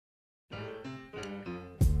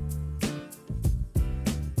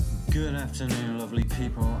Good afternoon, lovely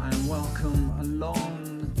people, and welcome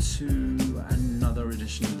along to another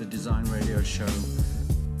edition of the Design Radio Show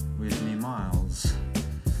with me, Miles.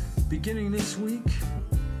 Beginning this week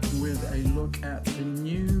with a look at the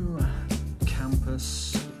new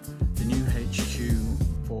campus, the new HQ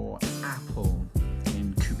for Apple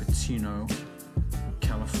in Cupertino,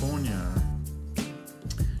 California.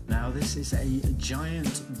 Now, this is a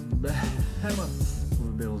giant behemoth of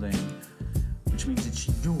a building, which means it's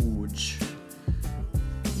huge,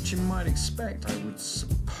 which you might expect, I would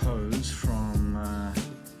suppose, from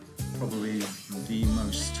probably the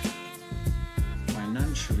most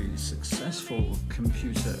financially successful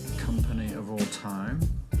computer company of all time.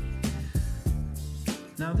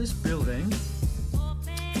 Now, this building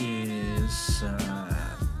is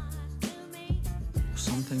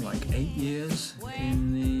something like 8 years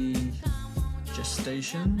in the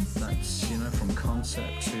gestation. That's, from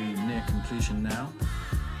concept to near completion now.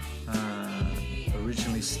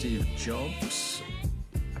 Originally Steve Jobs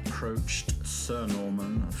approached Sir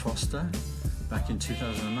Norman Foster back in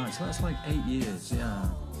 2009, so that's like 8 years, yeah.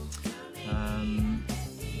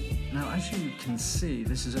 Now, as you can see,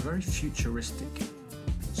 this is a very futuristic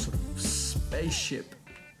sort of spaceship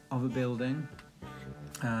of a building.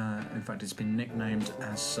 In fact, it's been nicknamed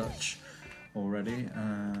as such already,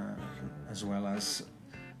 as well as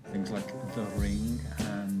things like The Ring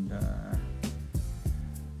and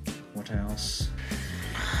what else?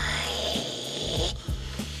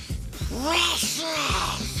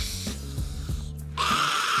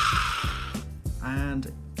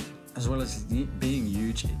 And as well as being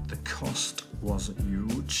huge, the cost was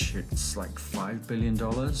huge. It's like $5 billion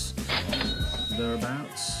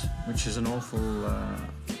thereabouts, which is an awful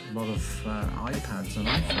lot of iPads and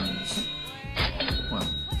iPhones. Well,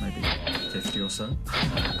 maybe 50 or so,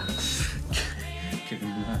 given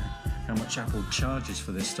how much Apple charges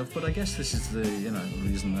for this stuff. But I guess this is the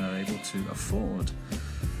reason they're able to afford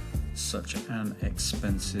such an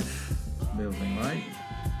expensive building, right?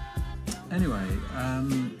 Anyway,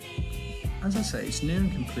 as I say, it's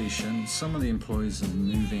nearing completion. Some of the employees are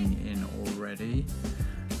moving in already.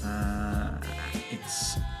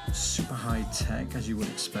 It's super high tech, as you would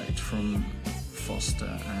expect from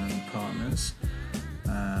Foster and Partners.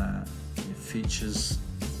 It features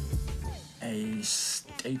a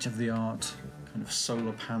state-of-the-art kind of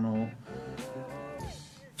solar panel,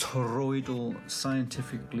 toroidal,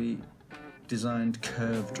 scientifically designed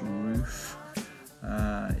curved roof.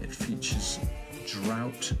 It features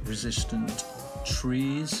drought-resistant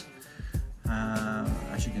trees.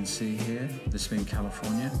 As you can see here, this being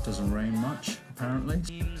California, it doesn't rain much, apparently.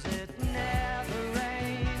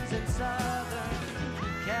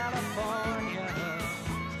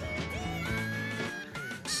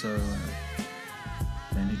 So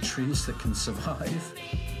many trees that can survive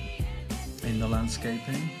in the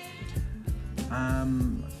landscaping.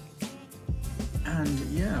 And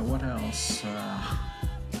yeah, what else?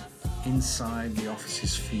 Inside, the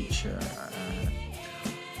offices feature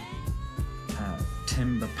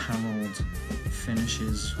timber panelled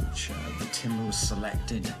finishes, which the timber was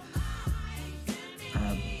selected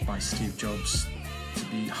by Steve Jobs to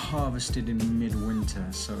be harvested in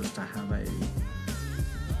midwinter so as to have a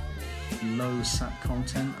low sap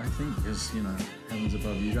content, I think, because, heavens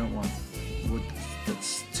above, you don't want wood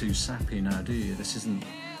that's too sappy now, do you? This isn't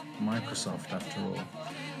Microsoft, after all.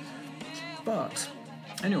 But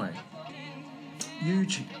anyway,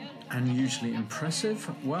 huge and hugely impressive.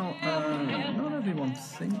 Well, not everyone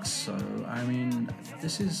thinks so. I mean,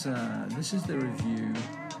 this is the review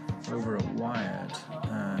over at Wired.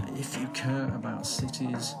 If you care about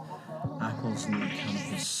cities, Apple's new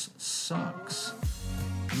campus sucks.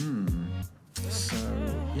 So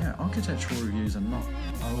yeah, architectural reviews are not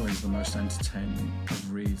always the most entertaining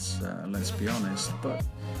of reads, let's be honest, but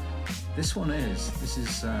this one is. This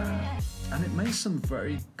is, and it makes some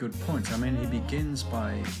very good points. I mean, he begins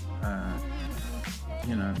by,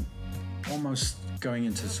 almost going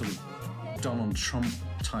into sort of Donald Trump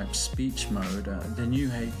type speech mode. The new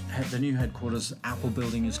headquarters Apple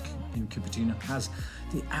building is in Cupertino has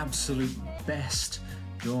the absolute best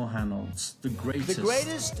door handles, the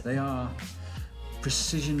greatest. They are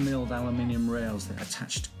precision milled aluminium rails that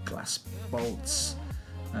attach to glass bolts.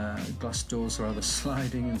 Glass doors are either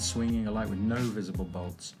sliding and swinging alike with no visible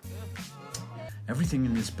bolts. Everything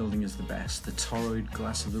in this building is the best. The toroid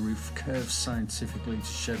glass of the roof curves scientifically to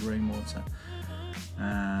shed rainwater.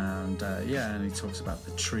 And and he talks about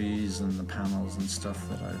the trees and the panels and stuff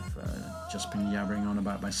that I've just been yabbering on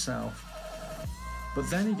about myself. But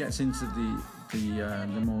then he gets into the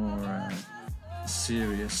more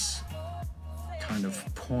serious kind of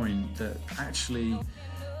point that actually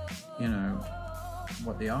you know,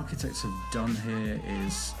 what the architects have done here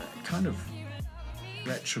is kind of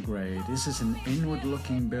retrograde. This is an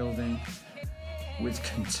inward-looking building with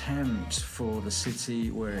contempt for the city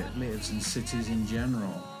where it lives and cities in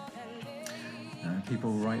general.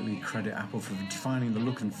 People rightly credit Apple for defining the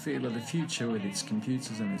look and feel of the future with its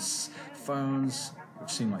computers and its phones, which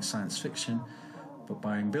seem like science fiction, but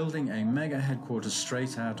by building a mega headquarters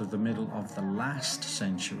straight out of the middle of the last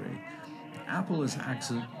century, Apple has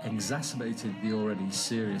exacerbated the already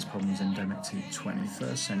serious problems endemic to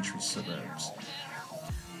 21st century suburbs.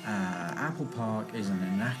 Apple Park is an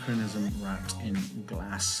anachronism wrapped in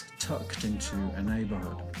glass, tucked into a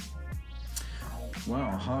neighborhood.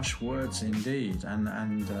 Wow, harsh words indeed,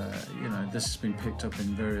 and you know, this has been picked up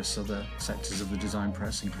in various other sectors of the design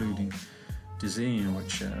press, including Design,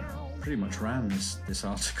 which pretty much ran this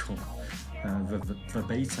article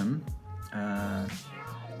verbatim,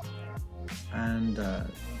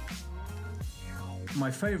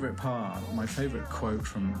 my favourite quote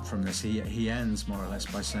from this, he ends more or less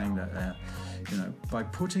by saying that, you know, by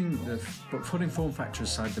putting form factor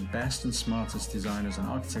aside, the best and smartest designers and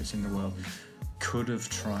architects in the world could have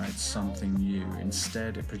tried something new.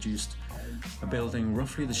 Instead, it produced a building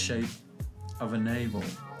roughly the shape of a navel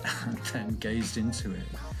and then gazed into it.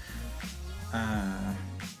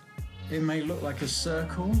 It may look like a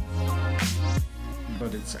circle,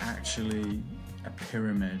 but it's actually a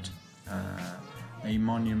pyramid, a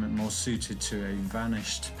monument more suited to a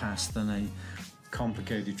vanished past than a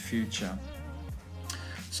complicated future.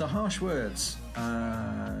 So, harsh words.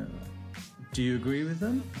 Do you agree with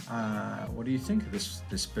them? What do you think of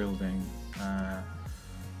this building?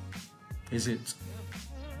 Is it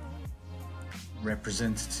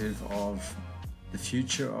representative of the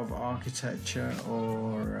future of architecture,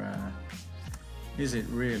 or is it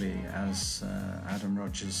really, as Adam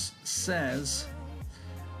Rogers says,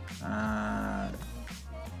 a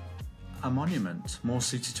monument more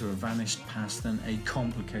suited to a vanished past than a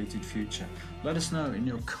complicated future? Let us know in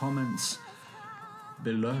your comments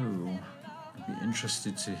below. I'd be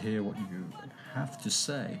interested to hear what you have to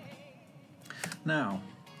say. Now,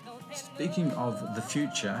 speaking of the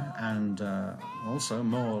future and also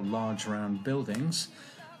more large round buildings,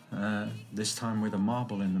 this time with a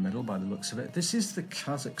marble in the middle by the looks of it, this is the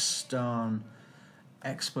Kazakstan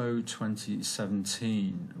Expo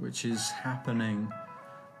 2017, which is happening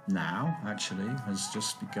now, actually, has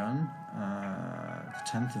just begun.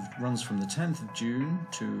 Runs from the 10th of June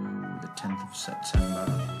to the 10th of September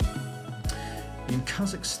in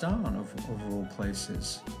Kazakhstan, of all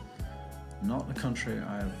places. Not a country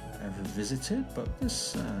I've ever visited, but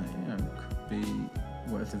this you know, could be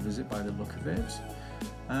worth a visit by the look of it.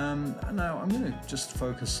 Now I'm going to just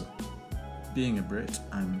focus. Being a Brit,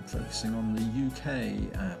 I'm focusing on the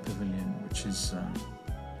UK pavilion, which is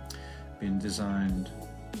been designed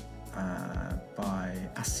by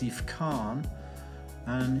Asif Khan,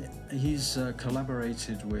 and he's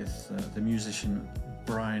collaborated with the musician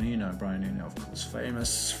Brian Eno. Brian Eno, of course,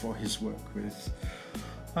 famous for his work with,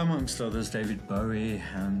 amongst others, David Bowie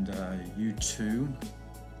and U2,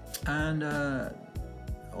 and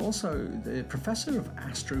also the professor of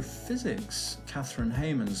astrophysics, Catherine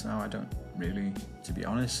Hamans. Now, I don't really, to be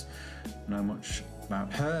honest, know much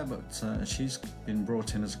about her, but she's been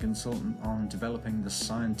brought in as a consultant on developing the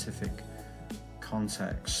scientific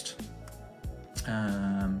context.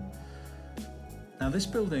 Now, this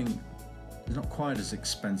building is not quite as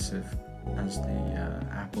expensive as the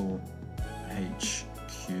Apple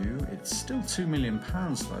HQ. It's still £2 million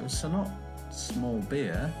though, so not small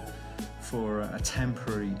beer for a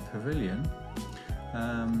temporary pavilion.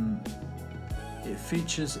 It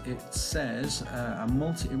features, it says,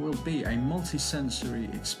 it will be a multi-sensory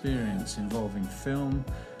experience involving film,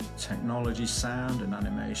 technology, sound and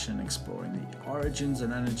animation, exploring the origins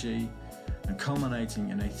and energy, and culminating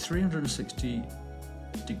in a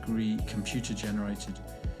 360-degree computer-generated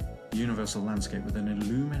universal landscape with an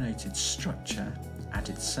illuminated structure at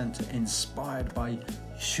its center, inspired by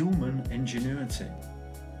human ingenuity.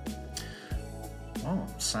 Oh,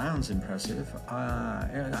 sounds impressive.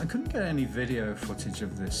 I couldn't get any video footage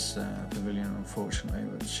of this pavilion, unfortunately,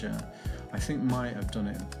 which I think might have done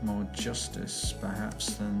it more justice,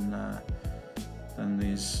 perhaps, than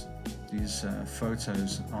these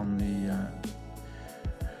photos on the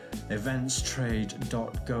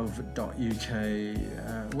eventstrade.gov.uk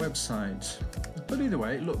website. But either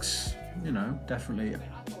way, it looks, you know, definitely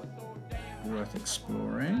worth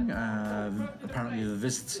exploring. Apparently the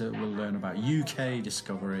visitor will learn about UK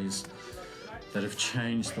discoveries that have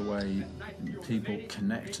changed the way people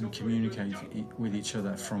connect and communicate with each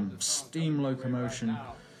other, from steam locomotion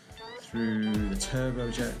through the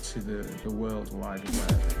turbojet to the World Wide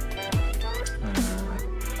Web.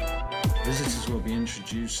 Visitors will be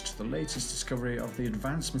introduced to the latest discovery of the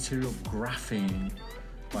advanced material graphene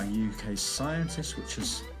by UK scientists, which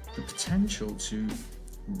has the potential to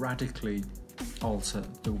radically alter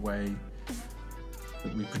the way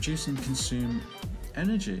that we produce and consume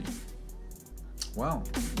energy. Wow,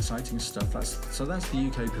 exciting stuff. That's the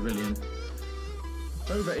UK Pavilion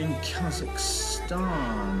over in Kazakstan,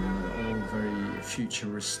 all very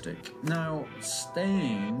futuristic. Now,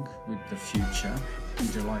 staying with the future,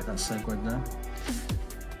 did you like that segue there?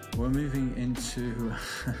 We're moving into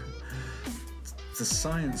the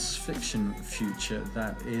science fiction future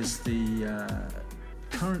that is the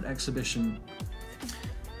current exhibition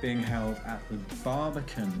being held at the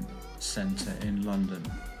Barbican Centre in London.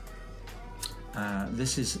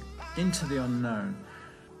 This is Into the Unknown.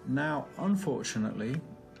 Now, unfortunately,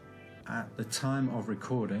 at the time of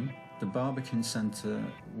recording, the Barbican Centre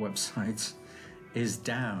website is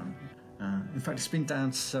down. In fact, it's been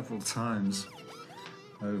down several times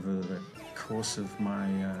over the course of my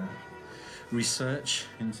research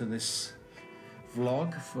into this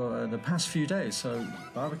vlog for the past few days. So,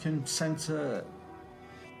 Barbican Centre,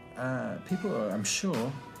 people are, I'm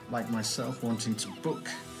sure, like myself, wanting to book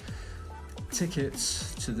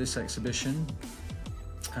tickets to this exhibition,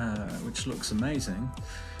 which looks amazing,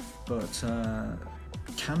 but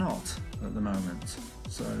cannot at the moment.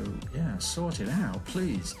 So yeah, sort it out,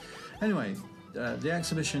 please. Anyway, the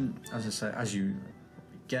exhibition, as I say, as you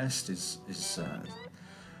guessed, is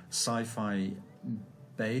sci-fi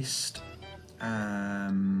based.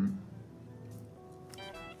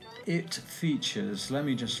 It features, let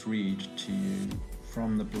me just read to you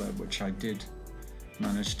from the blurb, which I did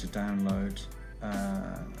manage to download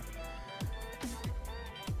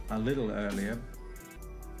a little earlier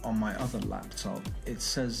on my other laptop. It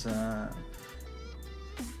says,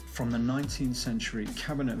 from the 19th century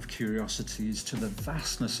cabinet of curiosities to the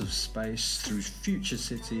vastness of space, through future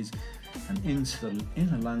cities and into the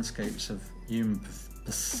inner landscapes of human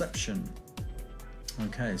perception.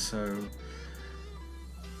 Okay, so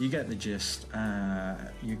you get the gist.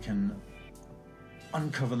 You can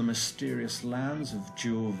uncover the mysterious lands of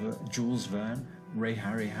Jules Verne, Ray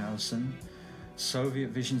Harryhausen, Soviet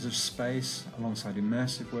visions of space, alongside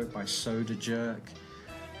immersive work by Soda Jerk,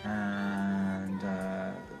 and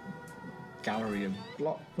gallery of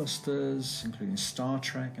blockbusters, including Star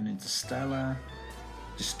Trek and Interstellar,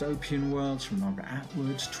 dystopian worlds from Margaret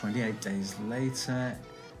Atwood, 28 Days Later,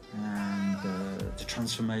 and the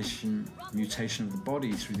mutation of the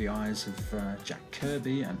body through the eyes of Jack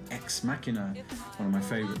Kirby, and Ex Machina, one of my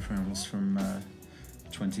favourite films from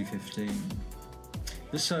 2015.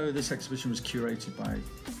 So this exhibition was curated by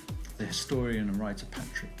the historian and writer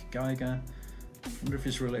Patrick Geiger. I wonder if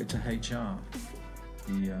it's related to HR,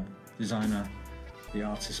 the designer, the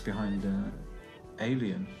artist behind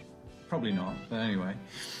Alien. Probably not, but anyway.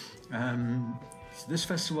 So this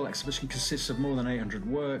festival exhibition consists of more than 800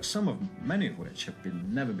 works, many of which have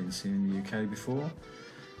never been seen in the UK before.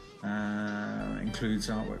 Includes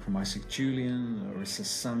artwork from Isaac Julian, Larissa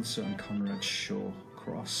Sansa and Conrad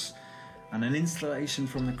Shawcross, and an installation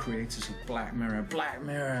from the creators of Black Mirror. Black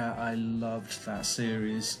Mirror, I loved that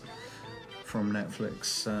series from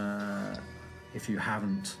Netflix. If you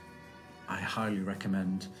haven't, I highly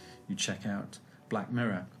recommend you check out Black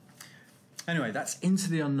Mirror. Anyway, that's Into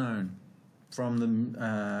the Unknown from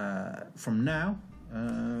now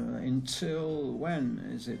until, when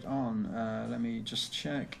is it on? Let me just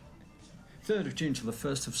check. 3rd of June to the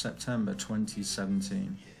 1st of September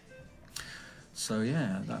 2017. So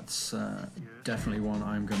yeah, that's definitely one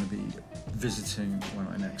I'm going to be visiting when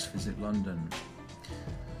I next visit London.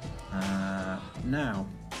 Now,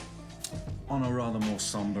 on a rather more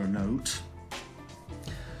somber note,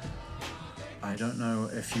 I don't know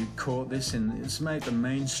if you caught this it's made the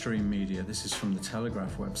mainstream media. This is from the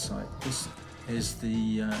Telegraph website. This is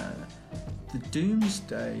the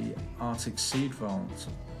Doomsday Arctic Seed Vault,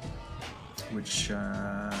 which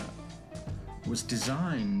was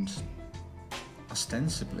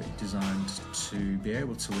ostensibly designed to be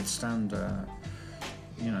able to withstand a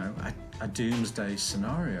doomsday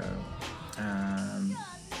scenario.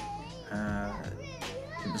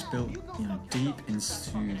 It was built, deep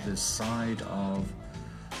into the side of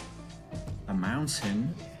a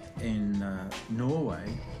mountain in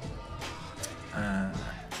Norway,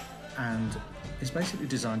 and it's basically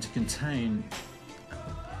designed to contain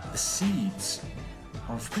the seeds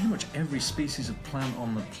of pretty much every species of plant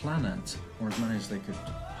on the planet, or as many as they could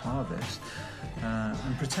harvest,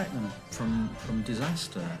 and protect them from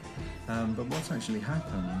disaster. But what's actually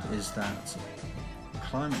happened is that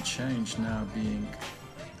climate change now being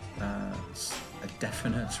a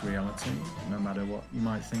definite reality, no matter what you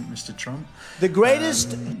might think, Mr. Trump. The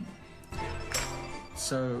greatest...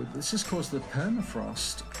 So this has caused the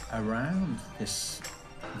permafrost around this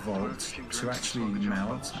vault to actually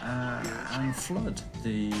melt and flood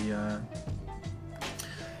the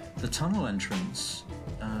tunnel entrance.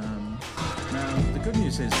 Now the good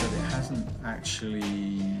news is that it hasn't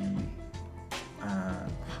actually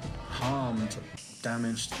harmed,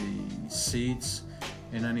 damaged the seeds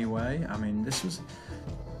in any way. I mean, this was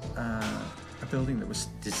a building that was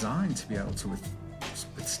designed to be able to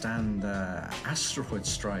withstand asteroid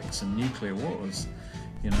strikes and nuclear wars.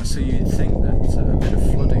 You know, so you'd think that a bit of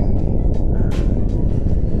flooding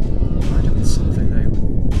might have been something they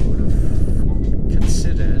would have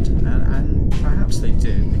considered, and perhaps they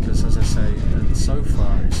did, because, as I say, so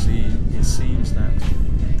far it seems that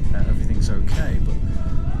everything's okay. But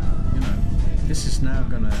you know, this is now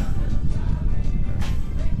going to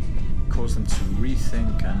cause them to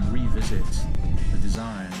rethink and revisit the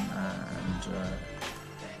design and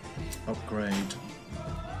upgrade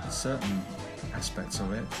certain aspects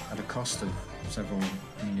of it at a cost of several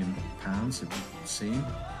 £1 million, it would seem.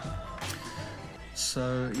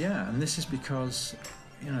 So yeah, and this is because,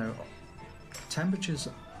 you know, temperatures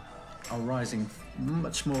are rising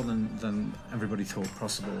much more than everybody thought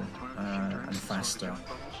possible, and faster.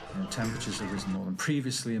 You know, temperatures have risen more than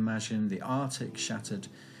previously imagined. The Arctic shattered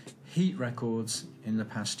heat records in the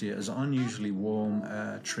past year as unusually warm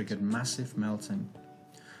triggered massive melting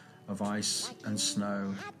of ice and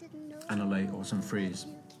snow and a late autumn freeze.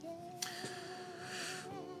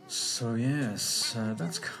 So yes,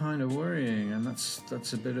 that's kind of worrying, and that's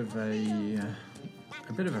a bit of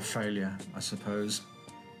a failure, I suppose.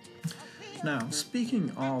 Now,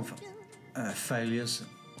 speaking of failures,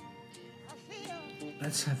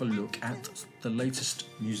 let's have a look at the latest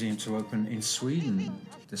museum to open in Sweden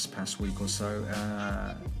this past week or so.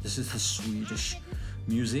 This is the Swedish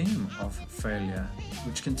Museum of Failure,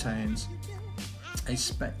 which contains a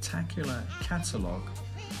spectacular catalogue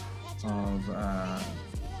of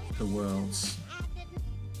the world's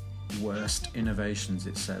worst innovations,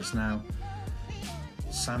 it says. Now,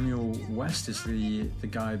 Samuel West is the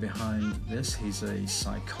guy behind this. He's a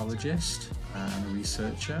psychologist and a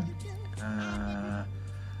researcher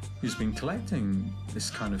who's been collecting this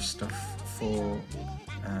kind of stuff for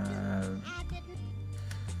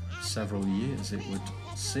several years, it would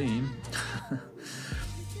seem.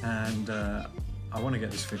 And I want to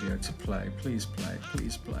get this video to play. Please play,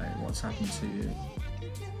 please play. What's happened to you?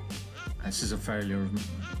 This is a failure of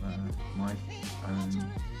my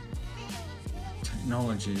own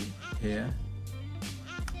technology here.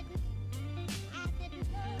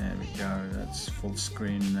 There we go, that's full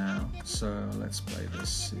screen now. So let's play this,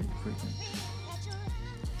 see if we can.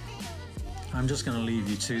 I'm just going to leave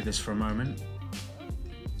you to this for a moment.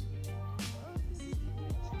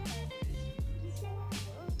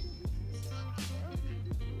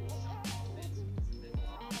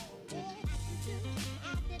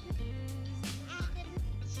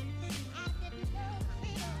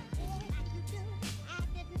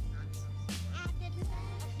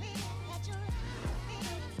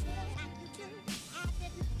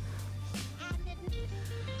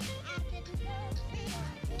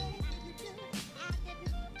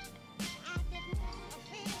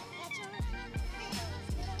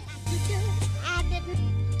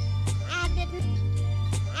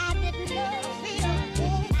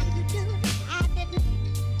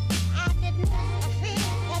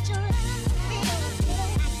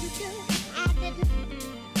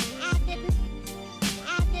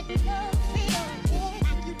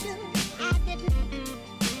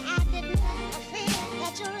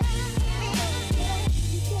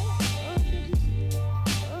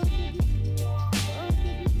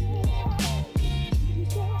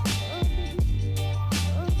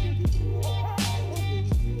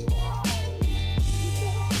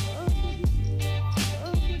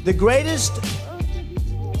 The greatest...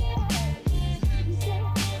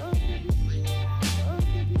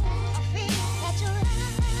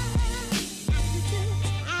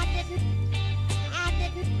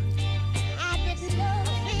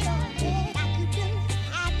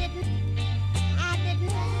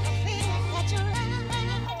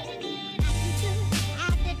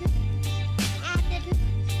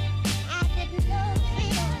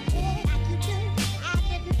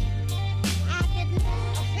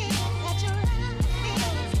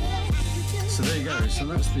 So there you go. So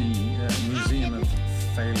that's the Museum of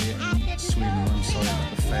Failure in Sweden. I'm sorry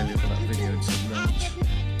about the failure for that video to launch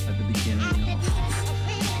at the beginning of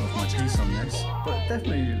my my taste on this, but it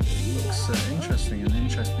definitely looks interesting, an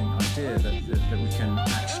interesting idea that we can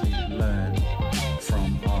actually learn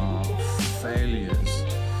from our failures.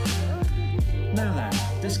 Now then,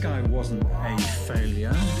 this guy wasn't a failure,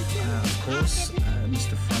 of course.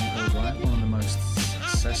 Mr. Frank Lloyd Wright, one of the most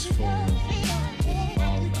successful of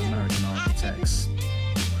American architects,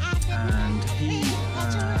 and he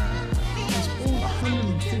was born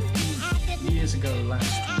 150 years ago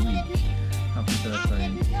last week. Happy birthday,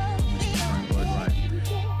 Mr. Frank Lloyd Wright.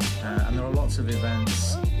 And there are lots of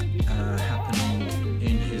events happening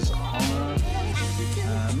in his honour,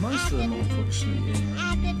 most of them unfortunately in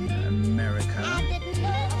America.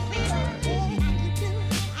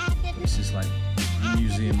 Places like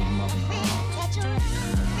Museum of Modern Art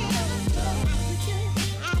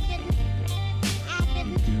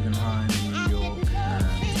and Guggenheim in New York and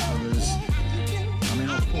others. I mean,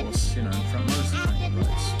 of course, you know, most of Frank Lloyd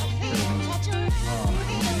Wright's buildings are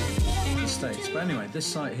in the States. But anyway, this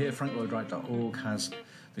site here, franklloydwright.org, has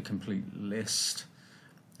the complete list.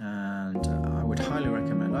 And I would highly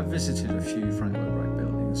recommend. I've visited a few Frank Lloyd Wright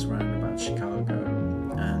buildings around about Chicago,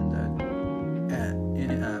 and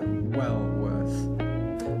well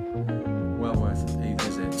worth a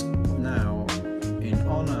visit. Now, in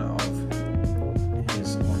honour of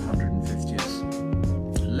his 150th,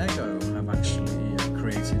 Lego have actually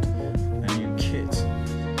created a new kit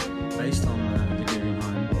based on the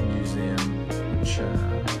Guggenheim Museum, which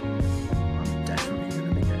I'm definitely going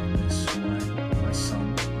to be getting this for my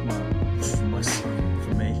son. Well, for my son,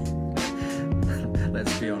 for me.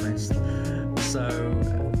 Let's be honest. So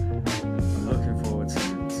I'm looking forward to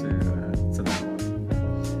that one.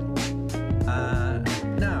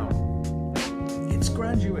 Now, it's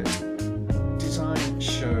graduate design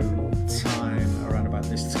show time around about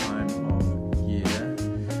this time of year,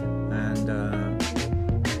 and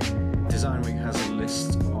Design Week has a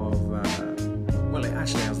list of, well, it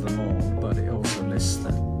actually has them all, but it also lists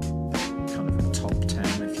the kind of a top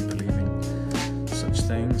 10, if you believe in such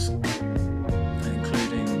things,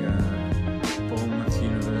 including Bournemouth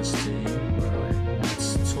University, where I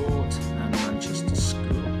once taught, and Manchester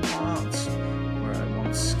School of Arts, where I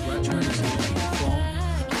once graduated from,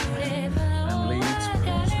 and Leeds, where I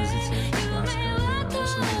once visited, Glasgow, where I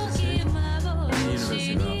also visited, and the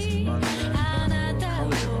University of Arts in London, and the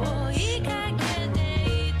College of Arts.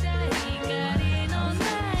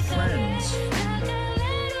 Friends who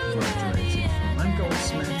graduated from, and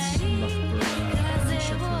Goldsmiths, Loughborough, and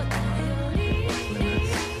Sheffield,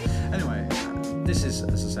 Plymouth. Anyway, this is,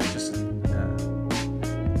 as I say, just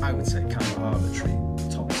I would say kind of arbitrary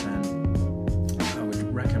top 10. I would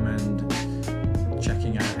recommend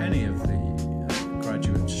checking out any of the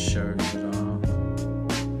graduate shows that are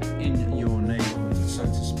in your neighbourhood, so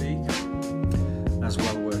to speak, as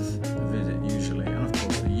well worth a visit usually. And of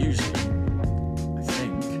course, they're usually, I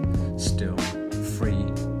think, still free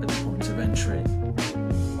at the point of entry.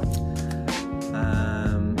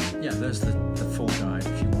 Yeah, there's the full guide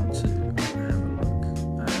if you want to have a look.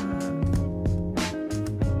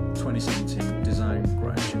 2017 Design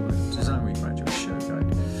Week Graduate Show Guide.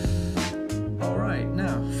 Alright,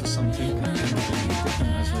 now for something completely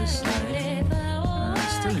different, as they say.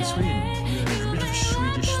 Still in Sweden. There's a bit of a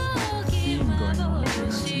Swedish theme going on, if you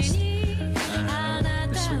noticed.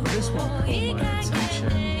 This week, this one caught my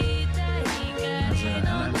attention as an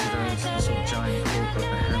antidote to the sort of giant corporate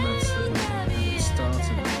behemoths that we had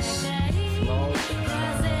started this vlog. We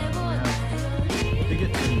have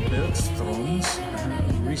Bigot Bergström's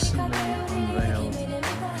recently unveiled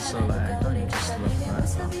Solar. Don't you just love that?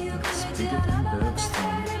 It's Bigot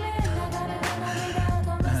Bergström.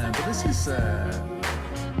 But this is a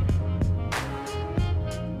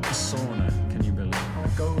sauna, can you believe? A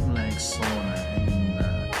golden egg sauna in the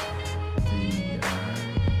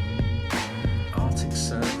Arctic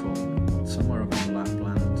Circle, somewhere up in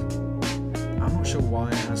Lapland. I'm not sure why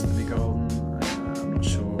it has to be golden. I'm not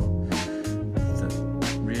sure that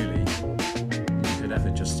really you could ever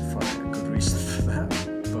justify a good reason for that,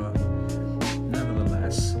 but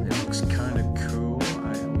nevertheless, it looks kind of cool.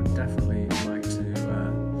 I would definitely like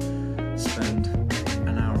to spend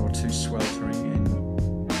an hour or two sweltering in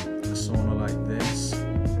a sauna like this,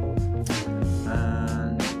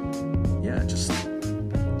 and yeah, just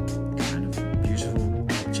kind of beautiful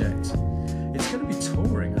object. It's going to be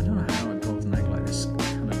touring. I don't know how a golden egg like this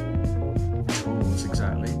kind of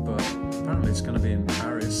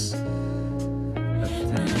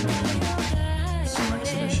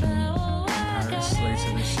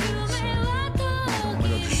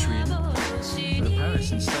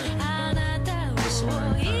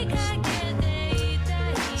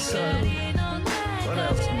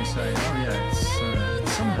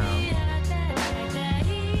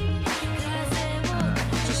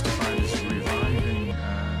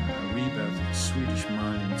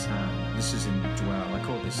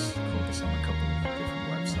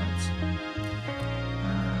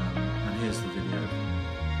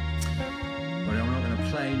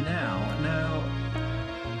play now. Now,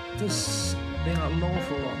 there's been an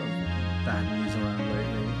awful lot of bad news around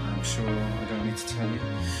lately, I'm sure I don't need to tell you.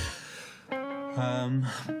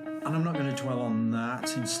 And I'm not going to dwell on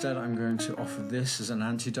that. Instead, I'm going to offer this as an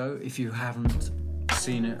antidote. If you haven't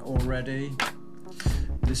seen it already,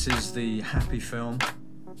 this is the Happy film,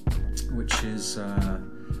 which is a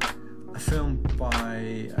film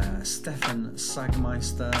by Stefan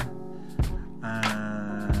Sagmeister,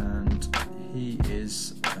 and he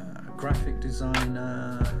is a graphic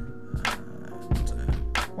designer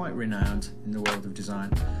and quite renowned in the world of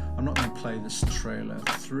design. I'm not going to play this trailer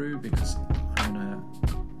through because I'm going to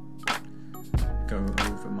go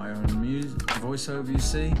over my own voiceover, you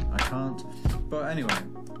see. I can't. But anyway,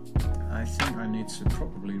 I think I need to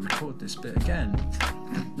probably record this bit again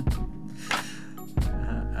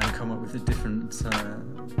and come up with a different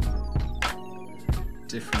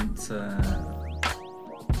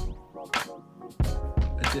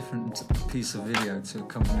piece of video to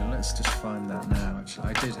accompany. Let's just find that now. Actually,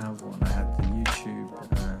 I did have one. I had the YouTube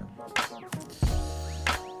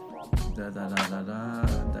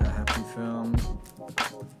the Happy film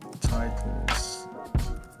titles.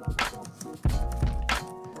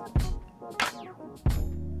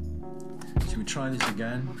 Should we try this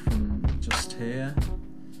again from just here?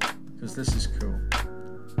 Because this is cool.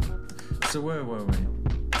 So where were we?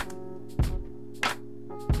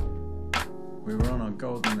 We were on our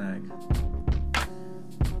golden egg.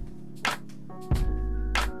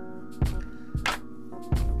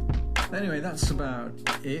 Anyway, that's about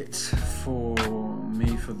it for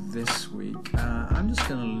me for this week. I'm just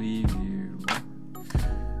going to leave you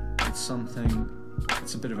with something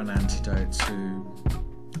that's a bit of an antidote to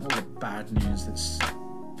all the bad news that's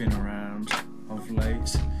been around of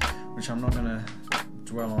late, which I'm not going to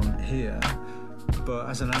dwell on here, but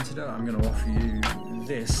as an antidote I'm going to offer you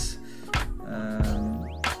this.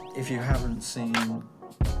 If you haven't seen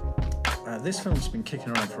this film's been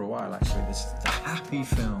kicking around for a while, actually. This is the Happy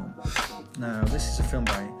film. Now, this is a film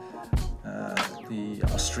by the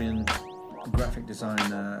Austrian graphic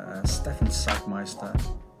designer Stefan Sagmeister.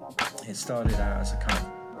 It started out as a kind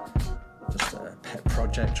of just a pet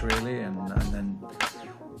project, really, and then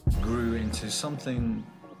grew into something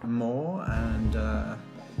more, and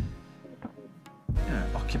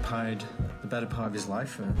occupied the better part of his life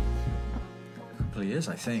for a couple of years,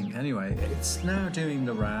 I think. Anyway, it's now doing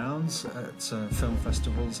the rounds at film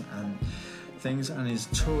festivals and things, and is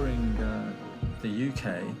touring the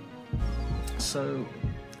UK. So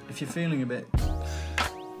if you're feeling a bit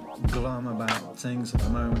glum about things at the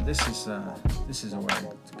moment, this is a way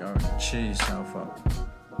to go and cheer yourself up.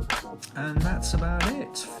 And that's about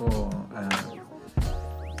it for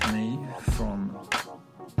me from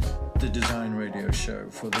the Design Radio Show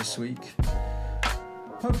for this week.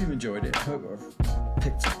 Hope you've enjoyed it. Hope I've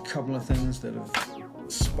picked a couple of things that have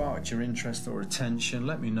sparked your interest or attention.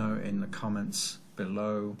 Let me know in the comments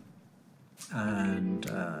below, and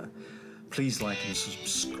please like and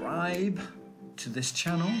subscribe to this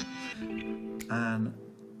channel, and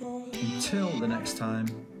until the next time,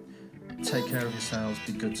 take care of yourselves,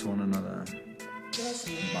 be good to one another.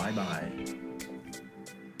 Bye bye.